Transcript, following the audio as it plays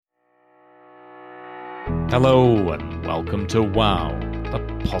Hello and welcome to WOW, the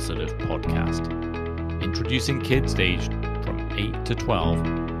Positive Podcast, introducing kids aged from 8 to 12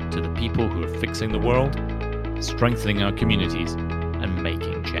 to the people who are fixing the world, strengthening our communities, and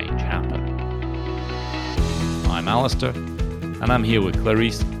making change happen. I'm Alistair, and I'm here with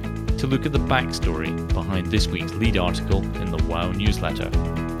Clarice to look at the backstory behind this week's lead article in the WOW newsletter.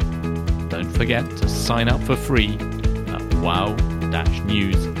 Don't forget to sign up for free at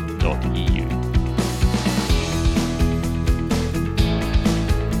wow-news.eu.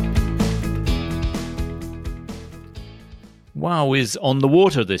 WOW is on the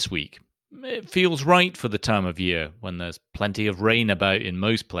water this week. It feels right for the time of year when there's plenty of rain about in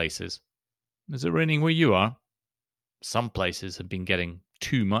most places. Is it raining where you are? Some places have been getting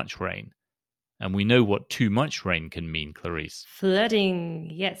too much rain. And we know what too much rain can mean, Clarice. Flooding,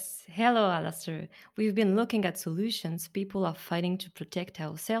 yes. Hello, Alistair. We've been looking at solutions people are finding to protect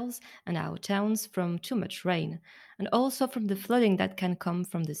ourselves and our towns from too much rain, and also from the flooding that can come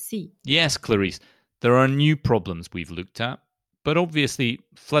from the sea. Yes, Clarice, there are new problems we've looked at, but obviously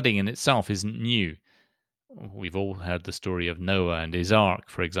flooding in itself isn't new. We've all heard the story of Noah and his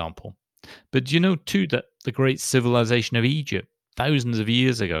ark, for example. But do you know too that the great civilization of Egypt, thousands of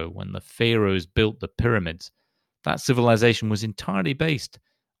years ago, when the pharaohs built the pyramids, that civilization was entirely based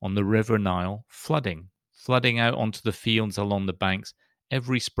on the River Nile flooding out onto the fields along the banks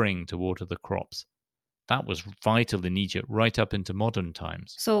every spring to water the crops. That was vital in Egypt right up into modern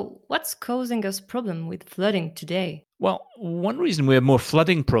times. So, what's causing us problem with flooding today? Well, one reason we have more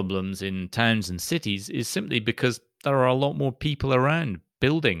flooding problems in towns and cities is simply because there are a lot more people around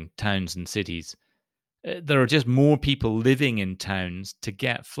building towns and cities. There are just more people living in towns to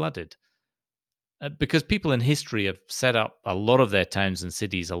get flooded. Because people in history have set up a lot of their towns and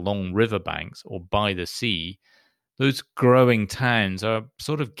cities along riverbanks or by the sea, those growing towns are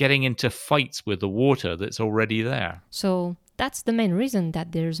sort of getting into fights with the water that's already there. So, that's the main reason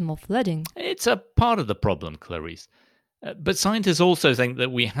that there's more flooding. It's a part of the problem, Clarice. But scientists also think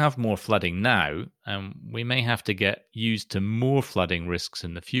that we have more flooding now, and we may have to get used to more flooding risks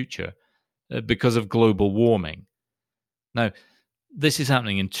in the future because of global warming. Now, this is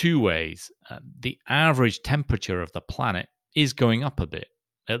happening in two ways. The average temperature of the planet is going up a bit,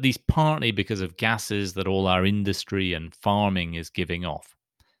 at least partly because of gases that all our industry and farming is giving off,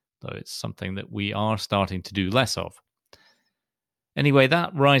 though it's something that we are starting to do less of. Anyway,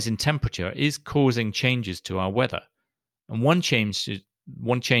 that rise in temperature is causing changes to our weather. And one change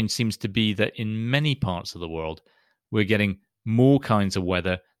seems to be that in many parts of the world, we're getting more kinds of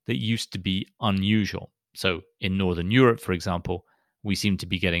weather that used to be unusual. So in Northern Europe, for example, we seem to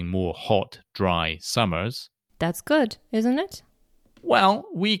be getting more hot, dry summers. That's good, isn't it? Well,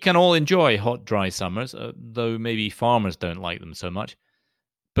 we can all enjoy hot, dry summers, though maybe farmers don't like them so much.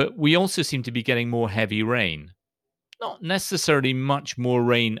 But we also seem to be getting more heavy rain. Not necessarily much more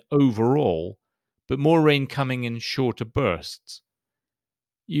rain overall, but more rain coming in shorter bursts.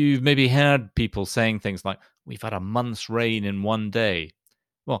 You've maybe heard people saying things like, we've had a month's rain in one day.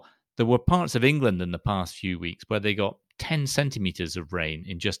 Well, there were parts of England in the past few weeks where they got 10 centimetres of rain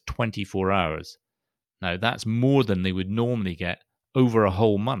in just 24 hours. Now, that's more than they would normally get over a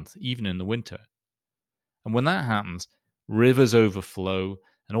whole month, even in the winter. And when that happens, rivers overflow,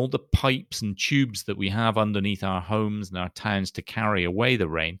 and all the pipes and tubes that we have underneath our homes and our towns to carry away the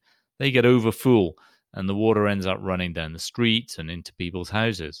rain, they get overfull, and the water ends up running down the streets and into people's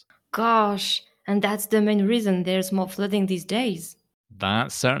houses. Gosh, and that's the main reason there's more flooding these days.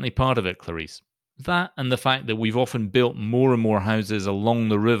 That's certainly part of it, Clarice. That and the fact that we've often built more and more houses along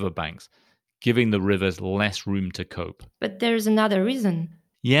the riverbanks, giving the rivers less room to cope. But there's another reason.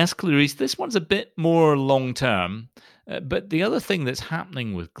 Yes, Clarice, this one's a bit more long-term. But the other thing that's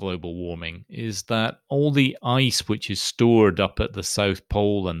happening with global warming is that all the ice which is stored up at the South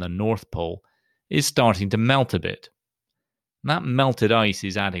Pole and the North Pole is starting to melt a bit. That melted ice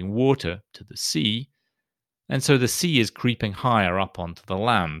is adding water to the sea, and so the sea is creeping higher up onto the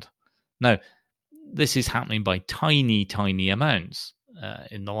land. Now, this is happening by tiny, tiny amounts.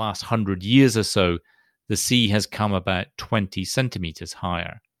 In the last 100 years or so, the sea has come about 20 centimetres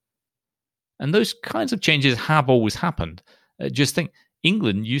higher. And those kinds of changes have always happened. Just think,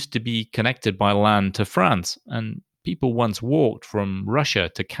 England used to be connected by land to France, and people once walked from Russia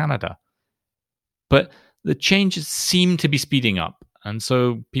to Canada. But the changes seem to be speeding up, and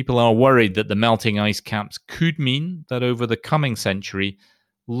so people are worried that the melting ice caps could mean that over the coming century,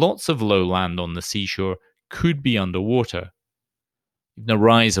 lots of low land on the seashore could be underwater. Even a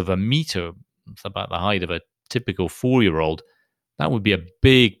rise of a metre, about the height of a typical 4-year-old, That would be a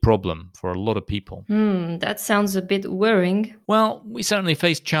big problem for a lot of people. That sounds a bit worrying. Well, we certainly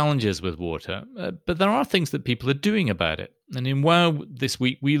face challenges with water, but there are things that people are doing about it. And in WOW this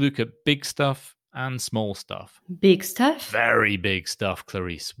week, we look at big stuff and small stuff. Big stuff? Very big stuff,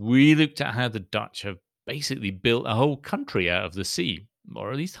 Clarice. We looked at how the Dutch have basically built a whole country out of the sea,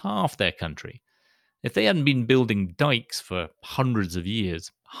 or at least half their country. If they hadn't been building dikes for hundreds of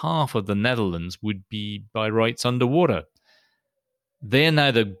years, half of the Netherlands would be by rights underwater. They're now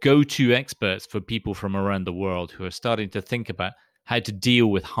the go-to experts for people from around the world who are starting to think about how to deal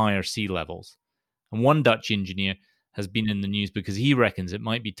with higher sea levels. And one Dutch engineer has been in the news because he reckons it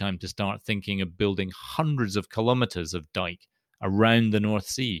might be time to start thinking of building hundreds of kilometers of dike around the North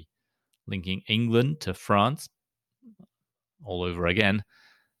Sea, linking England to France, all over again,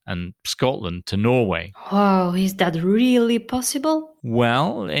 and Scotland to Norway. Wow, is that really possible?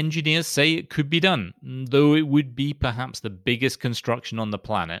 Well, engineers say it could be done, though it would be perhaps the biggest construction on the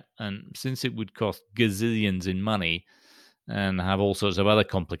planet, and since it would cost gazillions in money and have all sorts of other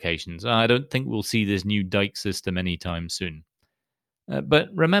complications, I don't think we'll see this new dike system anytime soon. But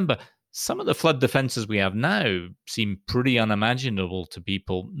remember, some of the flood defenses we have now seem pretty unimaginable to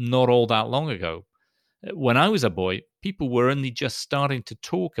people not all that long ago. When I was a boy, people were only just starting to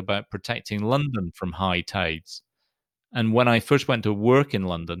talk about protecting London from high tides. And when I first went to work in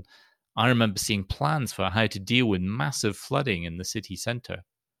London, I remember seeing plans for how to deal with massive flooding in the city centre.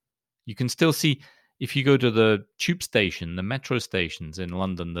 You can still see, if you go to the tube station, the metro stations in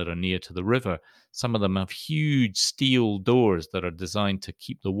London that are near to the river, some of them have huge steel doors that are designed to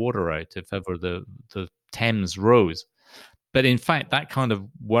keep the water out if ever the Thames rose. But in fact, that kind of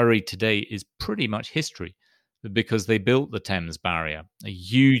worry today is pretty much history, because they built the Thames Barrier, a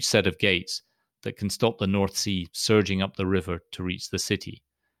huge set of gates that can stop the North Sea surging up the river to reach the city.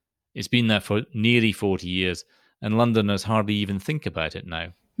 It's been there for nearly 40 years, and Londoners hardly even think about it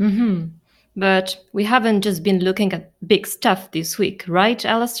now. But we haven't just been looking at big stuff this week, right,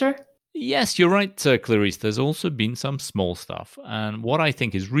 Alistair? Yes, you're right, Clarice. There's also been some small stuff. And what I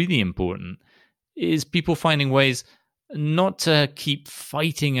think is really important is people finding ways not to keep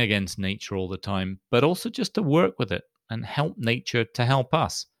fighting against nature all the time, but also just to work with it and help nature to help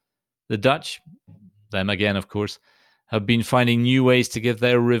us. The Dutch, them again, of course, have been finding new ways to give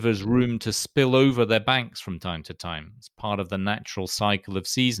their rivers room to spill over their banks from time to time. It's part of the natural cycle of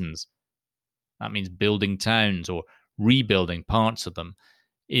seasons. That means building towns or rebuilding parts of them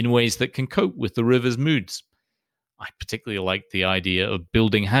in ways that can cope with the river's moods. I particularly like the idea of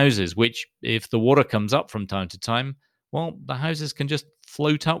building houses, which, if the water comes up from time to time, well, the houses can just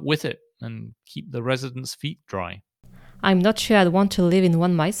float up with it and keep the residents' feet dry. I'm not sure I'd want to live in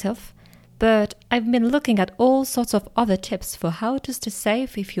one myself, but I've been looking at all sorts of other tips for how to stay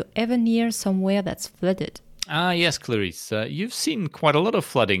safe if you're ever near somewhere that's flooded. Ah, yes, Clarice. You've seen quite a lot of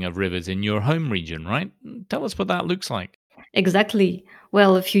flooding of rivers in your home region, right? Tell us what that looks like. Exactly.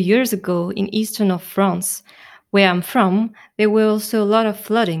 Well, a few years ago in eastern of France, where I'm from, there were also a lot of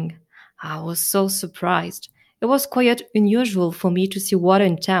flooding. I was so surprised. It was quite unusual for me to see water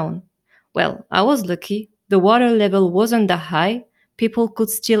in town. Well, I was lucky. The water level wasn't that high. People could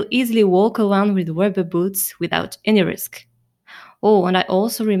still easily walk around with rubber boots without any risk. Oh, and I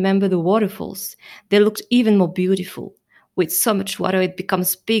also remember the waterfalls. They looked even more beautiful. With so much water, it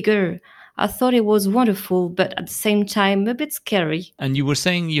becomes bigger. I thought it was wonderful, but at the same time, a bit scary. And you were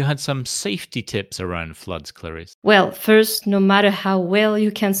saying you had some safety tips around floods, Clarice. Well, first, no matter how well you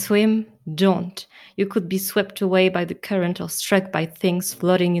can swim, don't. You could be swept away by the current or struck by things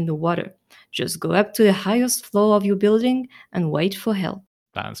floating in the water. Just go up to the highest floor of your building and wait for help.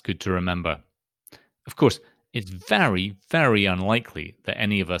 That's good to remember. Of course, it's very, very unlikely that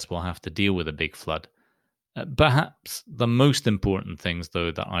any of us will have to deal with a big flood. Perhaps the most important things,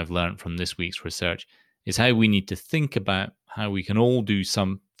 though, that I've learned from this week's research is how we need to think about how we can all do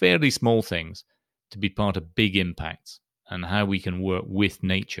some fairly small things to be part of big impacts and how we can work with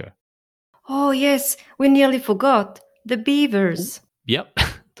nature. Oh, yes, we nearly forgot. The beavers. Yep,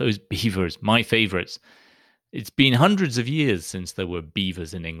 those beavers, my favourites. It's been hundreds of years since there were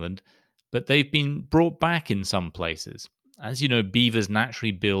beavers in England, but they've been brought back in some places. As you know, beavers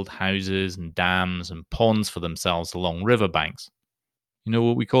naturally build houses and dams and ponds for themselves along riverbanks. You know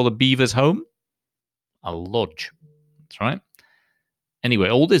what we call a beaver's home? A lodge. That's right. Anyway,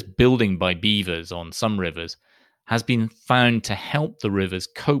 all this building by beavers on some rivers has been found to help the rivers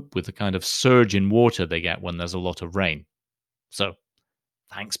cope with the kind of surge in water they get when there's a lot of rain. So,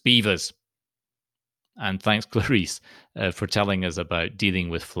 thanks, beavers. And thanks, Clarice, for telling us about dealing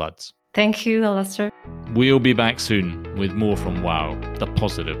with floods. Thank you, Alistair. We'll be back soon with more from WOW, the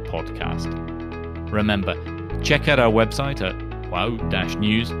Positive Podcast. Remember, check out our website at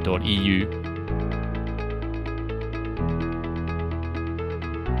wow-news.eu.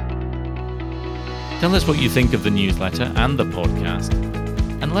 Tell us what you think of the newsletter and the podcast,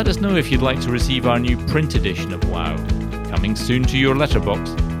 and let us know if you'd like to receive our new print edition of Wow, coming soon to your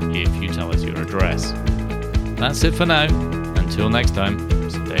letterbox if you tell us your address. That's it for now. Until next time,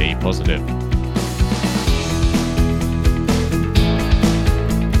 stay positive.